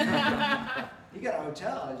 He got a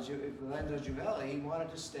hotel at Orlando Juvela. He wanted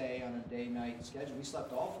to stay on a day-night schedule. We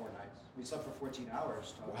slept all 4 nights. We slept for 14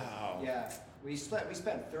 hours total. Wow. Yeah. We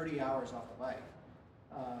spent 30 hours off the bike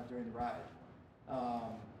during the ride.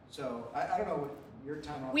 So I don't know what your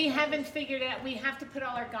time off. We haven't figured it out. We have to put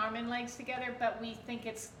all our Garmin legs together, but we think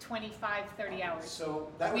it's 25, 30 hours.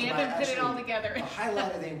 So that was We haven't put it all together. The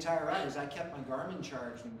highlight of the entire ride is I kept my Garmin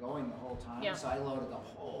charged and going the whole time. Yeah. So I loaded the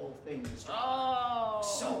whole thing. Oh.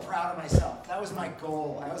 So proud of myself. That was my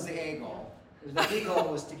goal. That was the A goal. The B goal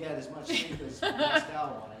was to get as much sleep as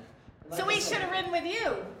Pascal wanted. And So like we I said, should have ridden with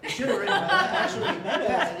you. should have ridden with that.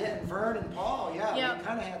 Actually, yeah, and Vern and Paul, yeah, Yeah. we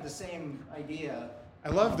kind of had the same idea. I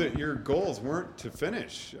love that your goals weren't to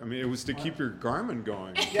finish. I mean, it was to keep your Garmin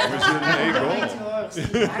going. Yeah. It was your main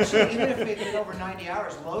goal. Actually, even if we did over 90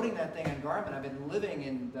 hours loading that thing on Garmin, I've been living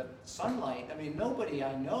in the sunlight. I mean, nobody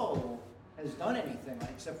I know has done anything like,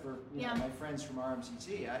 except for you know, Yeah. my friends from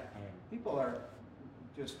RMCC. People are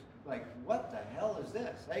just like, what the hell is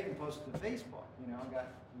this? I even posted to Facebook. You know, I got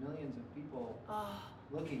millions of people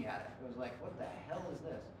looking at it. It was like, what the hell is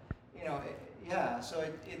this? You know, yeah. So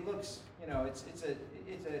it looks, you know, it's a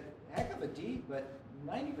heck of a deed, but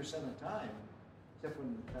 90% of the time, except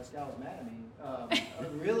when Pascal was mad at me, I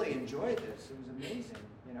really enjoyed this. It was amazing,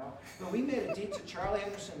 you know. But we made a deed to Charlie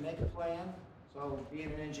Henderson, make a plan. So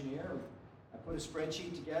being an engineer, I put a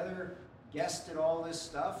spreadsheet together, guessed at all this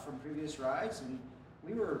stuff from previous rides, and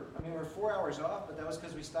we were 4 hours off, but that was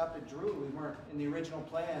because we stopped at Drew. We weren't in the original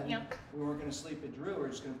plan. Yep. We weren't going to sleep at Drew. We were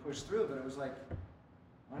just going to push through. But it was like,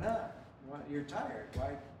 why not? You're tired.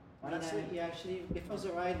 Why not sleep? Yeah, actually, before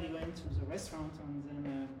the ride, we went to the restaurant, and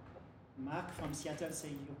then Mark from Seattle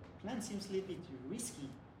said, your plan seems a little bit risky.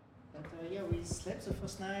 But yeah, we slept the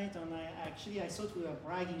first night, and I thought we were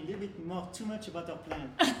bragging a little bit too much about our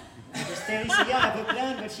plan. Because Terry said, yeah, I have a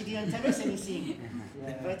plan, but she didn't tell us anything.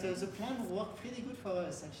 Yeah. But the plan worked pretty good for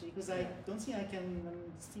us, actually, because I don't think I can,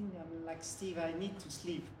 I'm like Steve, I need to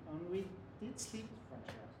sleep. And we did sleep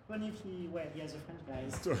wonderfully well. He has a French guy.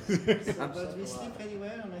 But we sleep pretty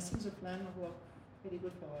well, and I think the plan worked pretty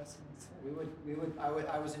good for us.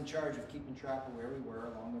 I was in charge of keeping track of where we were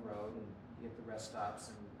along the road and get the rest stops,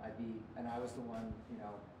 and I was the one, you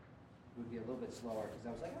know, who would be a little bit slower because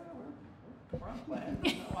I was like, oh, we're on plan.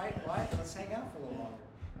 Why? Let's hang out for a little longer.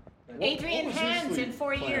 But Adrian what was your Hands in sleep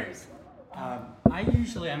 4 plan? years. I'm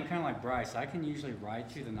kind of like Bryce. I can usually ride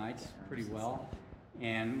through the nights pretty well.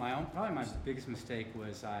 And probably my biggest mistake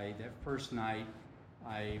was that first night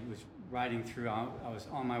I was riding through, I was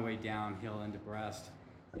on my way downhill into Brest,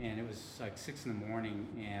 and it was like 6 in the morning,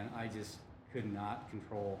 and I just could not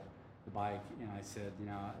control the bike. And I said, you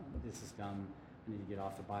know, this is dumb. I need to get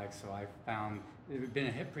off the bike. So I found it had been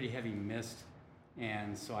a pretty heavy mist,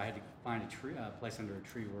 and so I had to find a place under a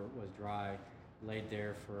tree where it was dry, laid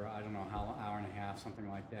there for I don't know how hour and a half, something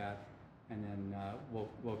like that. And then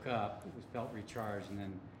woke up, felt recharged, and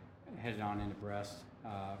then headed on into Brest,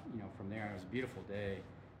 you know, from there. It was a beautiful day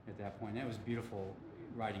at that point. And it was beautiful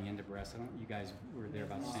riding into Brest. You guys were there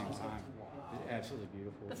about the same time. It was absolutely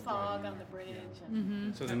beautiful. The fog riding on there. the bridge. Yeah.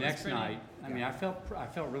 And So the next night, I mean, I felt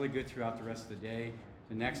really good throughout the rest of the day.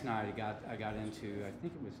 The next night, I got into, I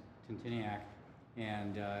think it was Tintiniac,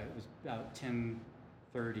 and it was about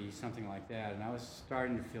 10:30, something like that, and I was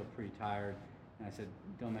starting to feel pretty tired. And I said,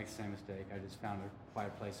 don't make the same mistake. I just found a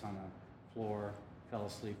quiet place on the floor, fell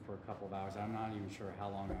asleep for a couple of hours. I'm not even sure how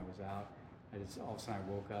long I was out. All of a sudden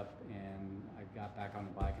I woke up and I got back on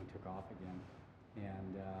the bike and took off again.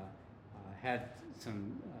 And had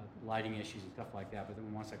some lighting issues and stuff like that, but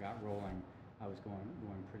then once I got rolling, I was going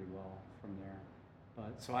pretty well from there.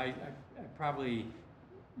 But so I probably,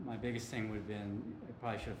 my biggest thing would have been, I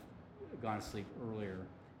probably should have gone to sleep earlier,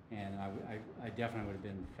 and I definitely would have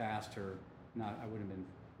been faster. I would have been,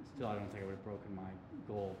 still I don't think I would have broken my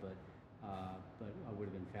goal, but I would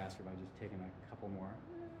have been faster by just taking a couple more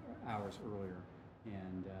hours earlier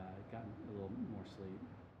and gotten a little more sleep.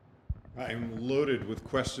 I'm loaded with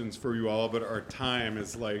questions for you all, but our time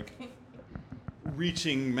is like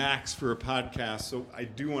reaching max for a podcast, so I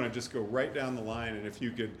do want to just go right down the line, and if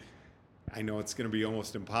you could, I know it's going to be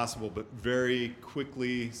almost impossible, but very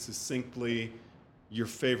quickly, succinctly, your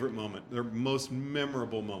favorite moment, the most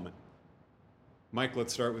memorable moment. Mike,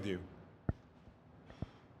 let's start with you.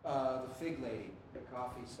 The fig lady, the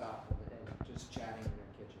coffee stop, and just chatting in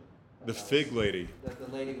her kitchen. The fig lady.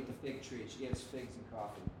 The lady with the fig tree. She gave us figs and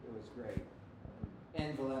coffee. It was great.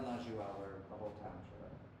 And Vilaine-la-Joie, where the whole town showed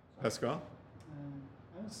up. Pascal?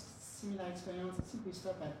 I was similar experience. I think we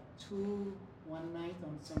stopped at 2 one night,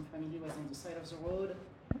 and some family was on the side of the road,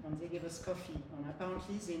 and they gave us coffee. And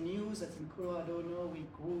apparently they knew that in Colorado, we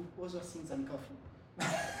grew other things than coffee.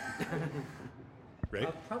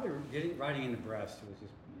 Right? Probably riding in the Brest was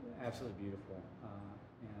just absolutely beautiful,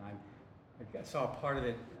 and I saw part of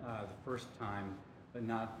it the first time, but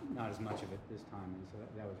not as much of it this time, and so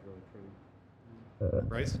that was really pretty.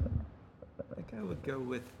 Bryce? I think I would go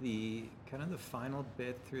with the kind of the final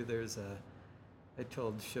bit through. I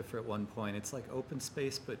told Schiffer at one point, it's like open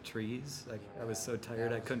space but trees. Like I was so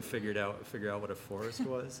tired I couldn't figure out what a forest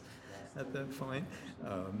was at that point.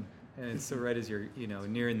 And so right as you're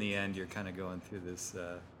nearing the end, you're kind of going through this.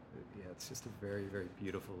 It's just a very, very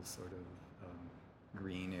beautiful sort of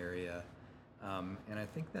green area. And I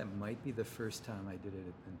think that might be the first time I did it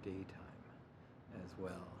in the daytime as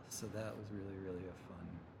well. So that was really, really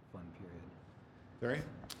a fun period. Barry?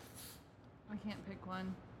 I can't pick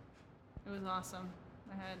one. It was awesome.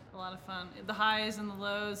 I had a lot of fun. The highs and the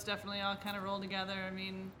lows definitely all kind of rolled together. I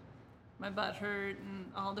mean, my butt hurt and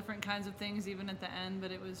all different kinds of things even at the end,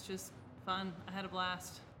 but it was just fun. I had a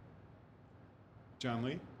blast. John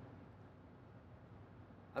Lee?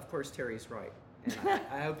 Of course, Terry's right. And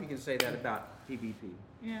I hope you can say that about PvP.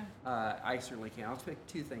 Yeah. I certainly can. I'll pick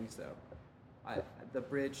two things, though. The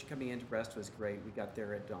bridge coming into Brest was great. We got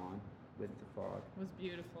there at dawn with the fog. It was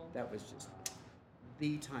beautiful. That was just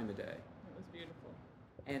the time of day. It was beautiful.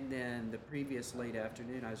 And then the previous late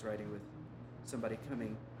afternoon, I was riding with somebody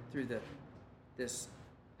coming through this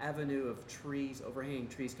avenue of trees, overhanging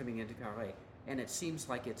trees coming into Carré. And it seems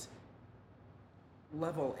like it's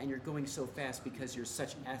level and you're going so fast because you're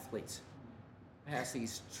such athletes past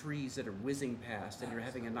these trees that are whizzing past and you're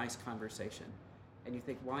having a nice conversation. And you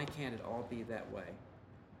think, why can't it all be that way?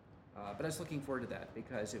 But I was looking forward to that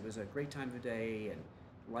because it was a great time of day and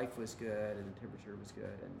life was good and the temperature was good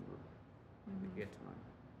and we had a good time.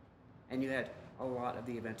 And you had a lot of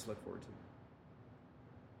the events to look forward to.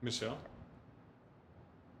 Michelle?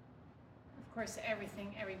 Of course,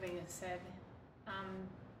 everything everybody has said.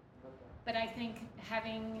 But I think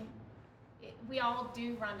we all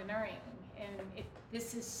do randonneuring, and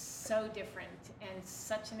this is so different and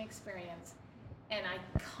such an experience. And I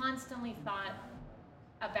constantly thought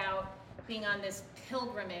about being on this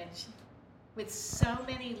pilgrimage with so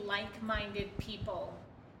many like-minded people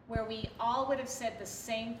where we all would have said the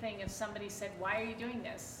same thing if somebody said, why are you doing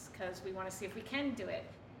this? Because we want to see if we can do it.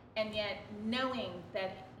 And yet knowing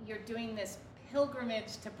that you're doing this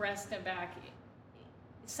pilgrimage to Brest and back,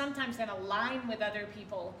 sometimes in a line with other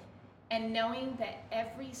people, and knowing that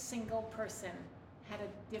every single person had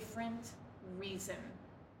a different reason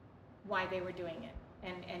why they were doing it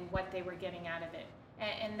and what they were getting out of it.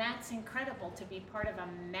 And that's incredible to be part of a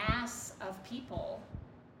mass of people,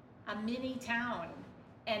 a mini town,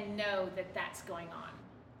 and know that that's going on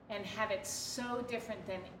and have it so different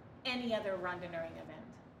than any other randonneuring event.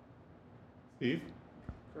 Steve?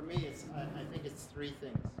 For me, I think it's three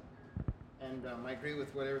things. And I agree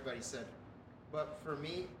with what everybody said. But for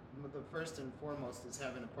me, the first and foremost is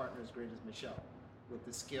having a partner as great as Michelle, with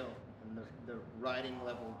the skill and the riding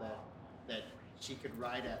level that she could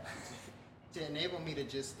ride at. To enable me to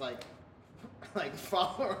just like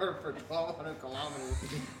follow her for 1,200 kilometers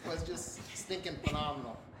was just stinking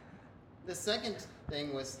phenomenal. The second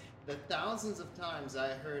thing was the thousands of times I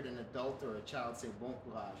heard an adult or a child say "Bon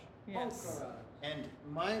courage." Yes. Bon courage.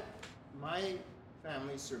 And my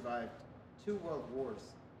family survived 2 world wars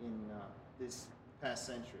in this past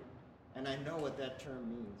century, and I know what that term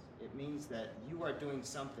means. It means that you are doing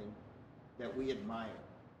something that we admire.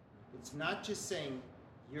 It's not just saying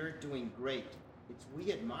you're doing great. It's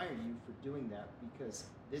we admire you for doing that because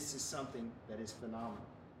this is something that is phenomenal.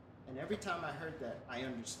 And every time I heard that, I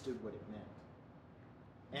understood what it meant.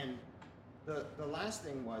 And the last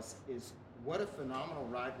thing is what a phenomenal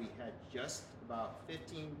ride we had just about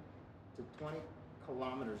 15 to 20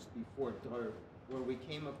 kilometers before Dreux, where we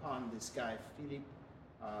came upon this guy, Philippe,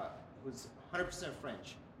 who's 100%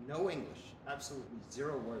 French, no English, absolutely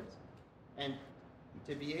zero words. And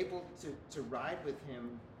to be able to ride with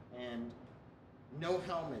him and no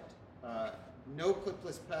helmet, no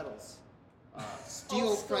clipless pedals,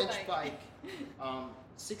 steel French bike,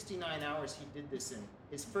 69 hours he did this in.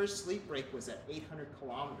 His first sleep break was at 800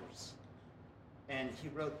 kilometers. And he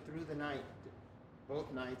rode through the night,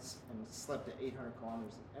 both nights, and slept at 800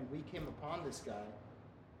 kilometers. And we came upon this guy.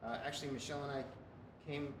 Actually, Michelle and I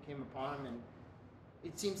came upon him, and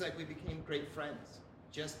it seems like we became great friends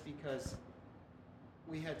just because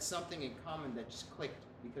we had something in common that just clicked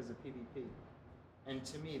because of PvP. And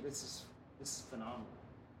to me, this is phenomenal.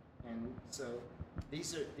 And so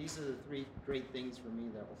these are the three great things for me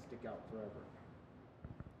that will stick out forever.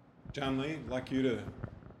 John Lee, I'd like you to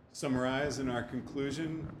summarize in our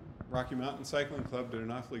conclusion. Rocky Mountain Cycling Club did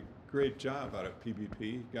an awfully great job out at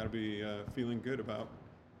PvP. You've got to be feeling good about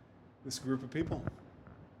this group of people.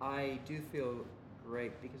 I do feel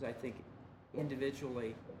great because I think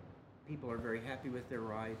individually people are very happy with their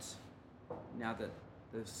rides now that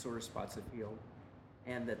the sore spots have healed,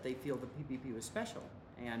 and that they feel the PvP was special.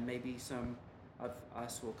 And maybe some of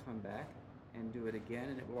us will come back and do it again,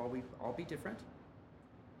 and it will all be different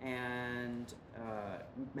and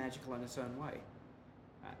magical in its own way.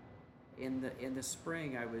 In the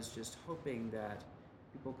spring, I was just hoping that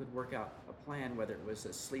people could work out a plan, whether it was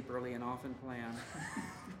a sleep early and often plan,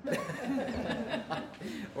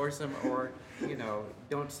 or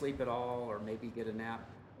don't sleep at all, or maybe get a nap,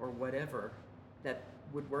 or whatever that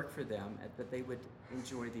would work for them, that they would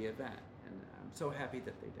enjoy the event. And I'm so happy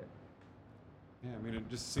that they did. Yeah, I mean, it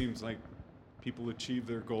just seems like people achieved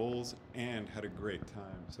their goals and had a great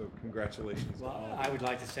time. So congratulations. Well, I would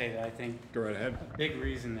like to say that I think go right ahead. A big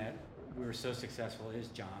reason that we were so successful is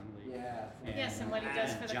John Lee. Yeah. Yes, and what he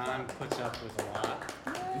does for the John club. puts up with a lot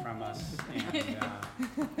from us, and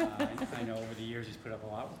I know over the years he's put up a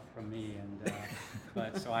lot from me, and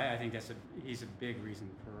but so I think he's a big reason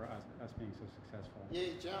for us being so successful.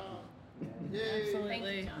 Yay, John! Yay.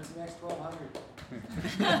 Absolutely. Who's the next 1,200?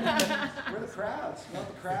 We're the crowds. We want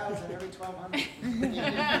the crowds in every 1,200. The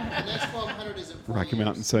next 1,200 is in 4 Rocky years.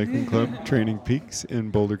 Mountain Cycling Club, Training Peaks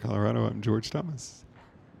in Boulder, Colorado. I'm George Thomas.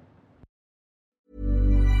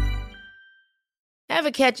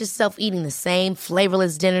 Ever catch yourself eating the same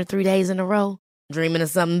flavorless dinner 3 days in a row? Dreaming of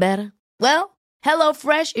something better? Well,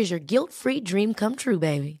 HelloFresh is your guilt-free dream come true,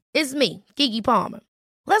 baby. It's me, Keke Palmer.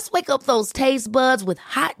 Let's wake up those taste buds with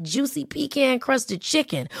hot, juicy pecan-crusted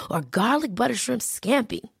chicken or garlic butter shrimp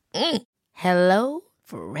scampi. Hello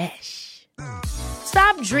Fresh.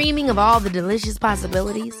 Stop dreaming of all the delicious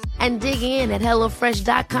possibilities and dig in at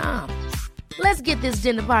HelloFresh.com. Let's get this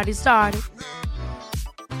dinner party started.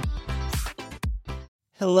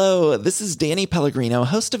 Hello, this is Danny Pellegrino,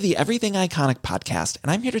 host of the Everything Iconic podcast,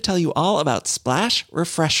 and I'm here to tell you all about Splash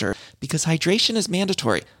Refresher, because hydration is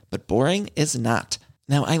mandatory, but boring is not.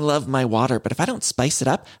 Now, I love my water, but if I don't spice it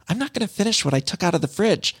up, I'm not going to finish what I took out of the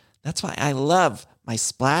fridge. That's why I love my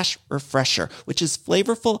Splash Refresher, which is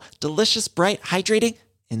flavorful, delicious, bright, hydrating,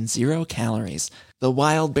 and 0 calories. The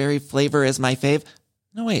wild berry flavor is my fave.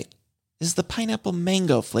 No, wait, is the pineapple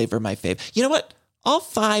mango flavor my fave? You know what? All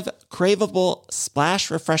 5 craveable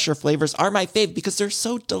Splash Refresher flavors are my fave because they're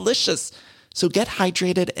so delicious. So get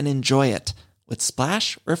hydrated and enjoy it with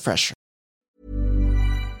Splash Refresher.